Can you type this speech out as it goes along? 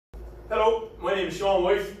Hello, my name is Sean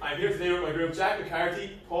White. I'm here today with my group Jack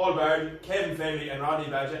Carthy, Paul Barden, Kevin Fennelly and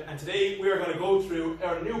Rodni Baja, and today we are going to go through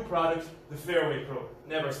our new product, the FairWay Pro,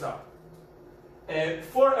 Never Stop.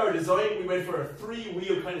 For our design we went for a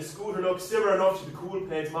 3-wheel kind of scooter look, similar enough to the Cool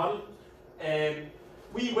Plates model.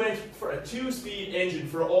 We went for a 2-speed engine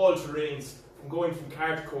for all terrains, going from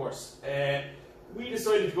car to course. We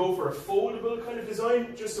decided to go for a foldable kind of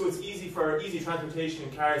design, just so it's easy for easy transportation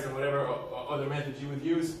in cars and whatever other methods you would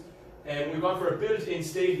use. We've gone for a built-in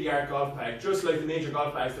state-of-the-art golf bag, just like the major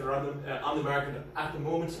golf bags that are on the market at the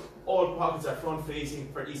moment. All pockets are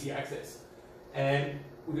front-facing for easy access.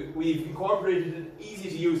 We've incorporated an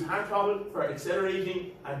easy-to-use hand throttle for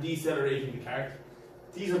accelerating and decelerating the cart.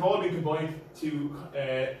 These have all been combined to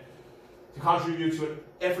contribute to an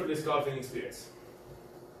effortless golfing experience.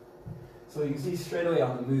 So you can see straight away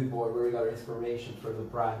on the mood board where we got our inspiration for the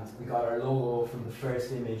brand. We got our logo from the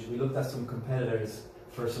first image. We looked at some competitors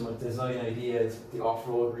for some design ideas, the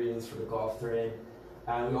off-road reels for the golf terrain.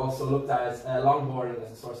 And we also looked at longboarding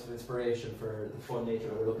as a source of inspiration for the fun nature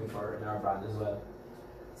that we're looking for in our brand as well.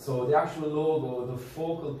 So the actual logo, the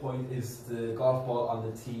focal point is the golf ball on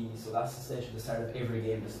the tee. So that's essentially the start of every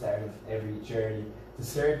game, the start of every journey. The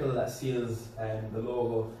circle that seals the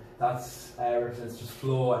logo, that's represents just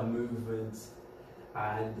flow and movement,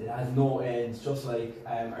 and it has no end, just like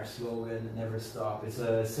our slogan, Never Stop. It's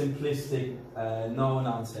a simplistic, no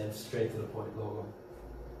nonsense, straight to the point logo.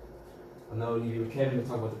 And now I'll leave you with Kevin to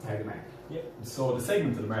talk about the target market. Yep. So the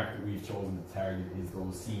segment of the market we've chosen to target is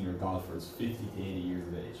those senior golfers, 50 to 80 years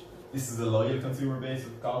of age. This is a loyal consumer base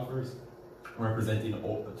of golfers, representing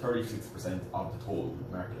 36% of the total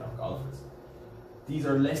market of golfers. These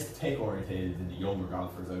are less tech orientated than the younger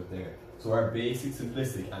golfers out there, so our basic,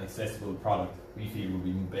 simplistic and accessible product we feel will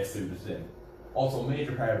be best suited to them. Also, a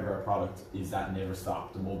major part of our product is that Never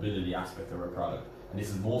Stop, the mobility aspect of our product, and this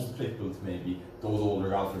is most applicable to maybe those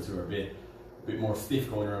older golfers who are a bit more stiff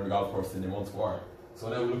going around the golf course than they once were. So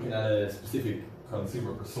now looking at a specific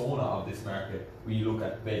consumer persona of this market, we look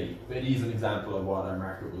at Betty. Betty is an example of what our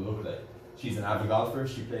market will look like. She's an avid golfer,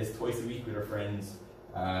 she plays twice a week with her friends,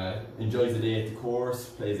 enjoys the day at the course,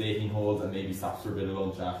 plays 18 holes and maybe stops for a bit of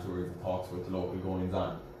lunch afterwards and talks with the local goings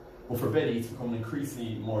on. But for Betty, it's becoming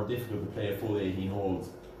increasingly more difficult to play a full 18 holes.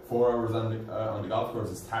 4 hours on the golf course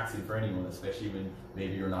is taxing for anyone, especially when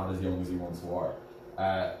maybe you're not as young as you once were.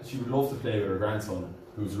 She would love to play with her grandson,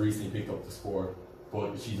 who's recently picked up the sport,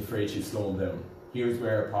 but she's afraid she'll slow him down. Here's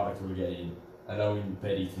where our product will get in, allowing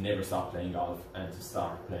Betty to never stop playing golf and to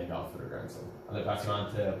start playing golf with her grandson. And I'll pass you on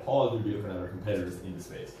to Paul, who'll be looking at our competitors in the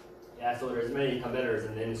space. Yeah, so there's many competitors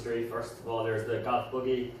in the industry. First of all, there's the golf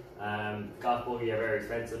buggy. Golf buggy are very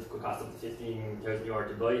expensive, could cost up to €15,000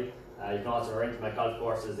 to buy. You can also rent them at golf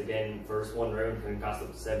courses. Again, first one round can cost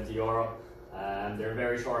up to €70. They're in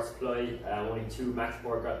very short supply, only 2 max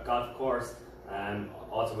board golf course,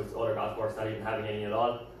 also with other golf courses not even having any at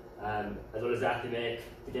all. As well as that, they make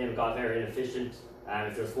the game of golf very inefficient.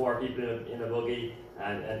 If there's 4 people in a buggy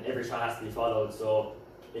and every shot has to be followed, so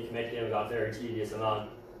it can make the game of golf very tedious and long.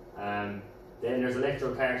 Then there's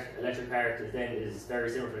electric cart. Electric cart is very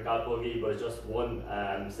similar to the golf buggy, but it's just one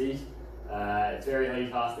seat. It's very high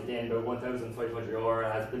cost, again about €1,500.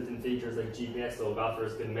 It has built-in features like GPS, so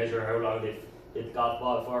golfers can measure how long they've hit the golf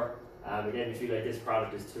ball for. Again, we feel like this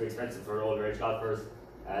product is too expensive for older age golfers.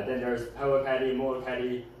 Then there's Power Caddy and Motor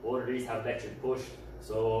Caddy. Both of these have electric push,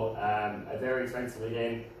 so very expensive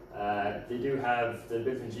again. They do have the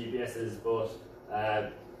built-in GPSs, but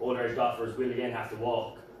older age golfers will again have to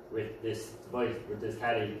walk with this device, with this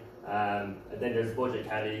caddy. And then there's budget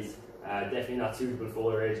caddies, definitely not suitable for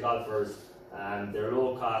older age golfers. They're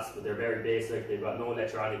low cost, but they're very basic. They've got no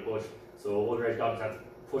electronic push, so older age golfers have to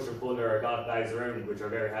push and pull their golf bags around, which are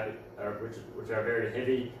very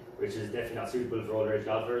heavy, which is definitely not suitable for older age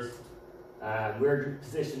golfers. We're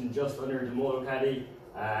positioned just under the Moto Caddy.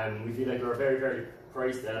 We feel like we're very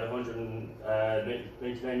priced at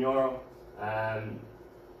 €199.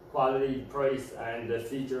 Quality, price, and the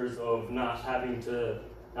features of not having to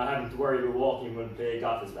worry about walking when playing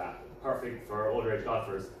golf is perfect for older age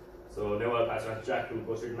golfers. So now I'll pass on to Jack, who will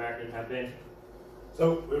go through the marketing campaign.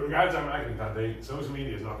 So with regards to our marketing campaign, social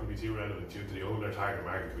media is not going to be too relevant due to the older target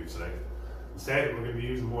market we've selected. Instead, we're going to be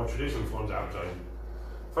using more traditional forms of advertising.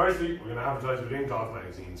 Firstly, we're going to advertise within golf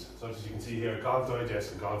magazines, such as you can see here, Golf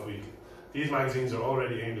Digest and Golf Week. These magazines are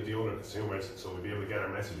already aimed at the older consumers, so we'll be able to get our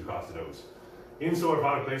message across to those. In-store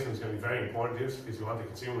product placement is going to be very important to us because we want the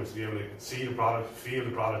consumers to be able to see the product, feel the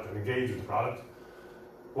product and engage with the product.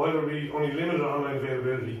 While there will be only limited online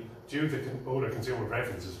availability due to older consumer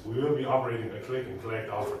preferences, we will be operating a click and collect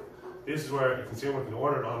offer. This is where a consumer can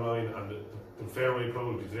order it online and the the FairWay Pro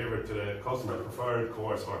will be delivered to the customer preferred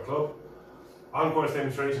course or club. On-course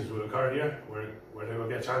demonstrations will occur here, where they will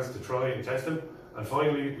get a chance to try and test them. And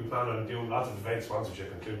finally, we plan on doing lots of event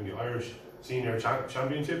sponsorship, including the Irish Senior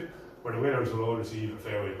Championship, where the winners will all receive a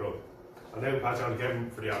FairWay Pro. And now we'll pass on to Kevin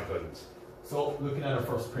for the advertisements. So looking at our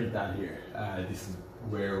first print ad here, this is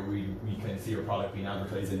where we can see our product being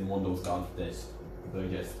advertised in one of those golf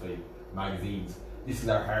digest like magazines. This is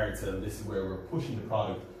our hard sell. This is where we're pushing the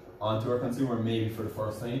product onto our consumer, maybe for the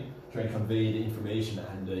first time, trying to convey the information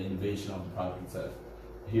and the innovation of the product itself.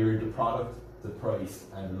 Here, the product, the price,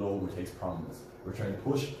 and the logo takes prominence. We're trying to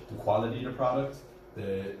push the quality of the product,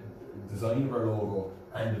 the design of our logo,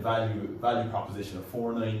 and the value proposition of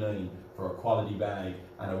 $4.99 for a quality bag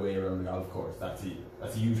and a way around the golf course. That's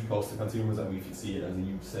a huge plus to consumers, and we see it as a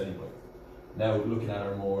huge selling point. Now, looking at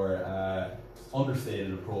our more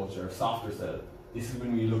understated approach, our softer sell, this is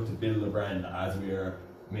when we look to build a brand as we are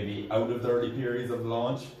maybe out of the early periods of the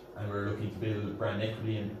launch, and we're looking to build brand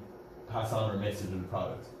equity and pass on our message of the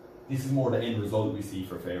product. This is more the end result we see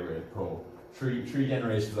for FairWay Pro. Three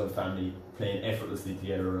generations of family playing effortlessly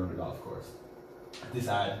together around the golf course. This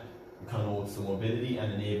ad connotes the mobility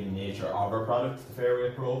and enabling nature of our product, the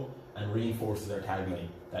FairWay Pro, and reinforces our tagline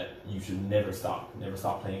that you should never stop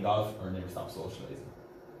playing golf or never stop socializing.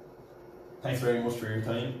 Thanks very much for your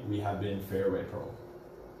time. We have been FairWay Pro.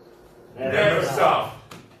 Never stop.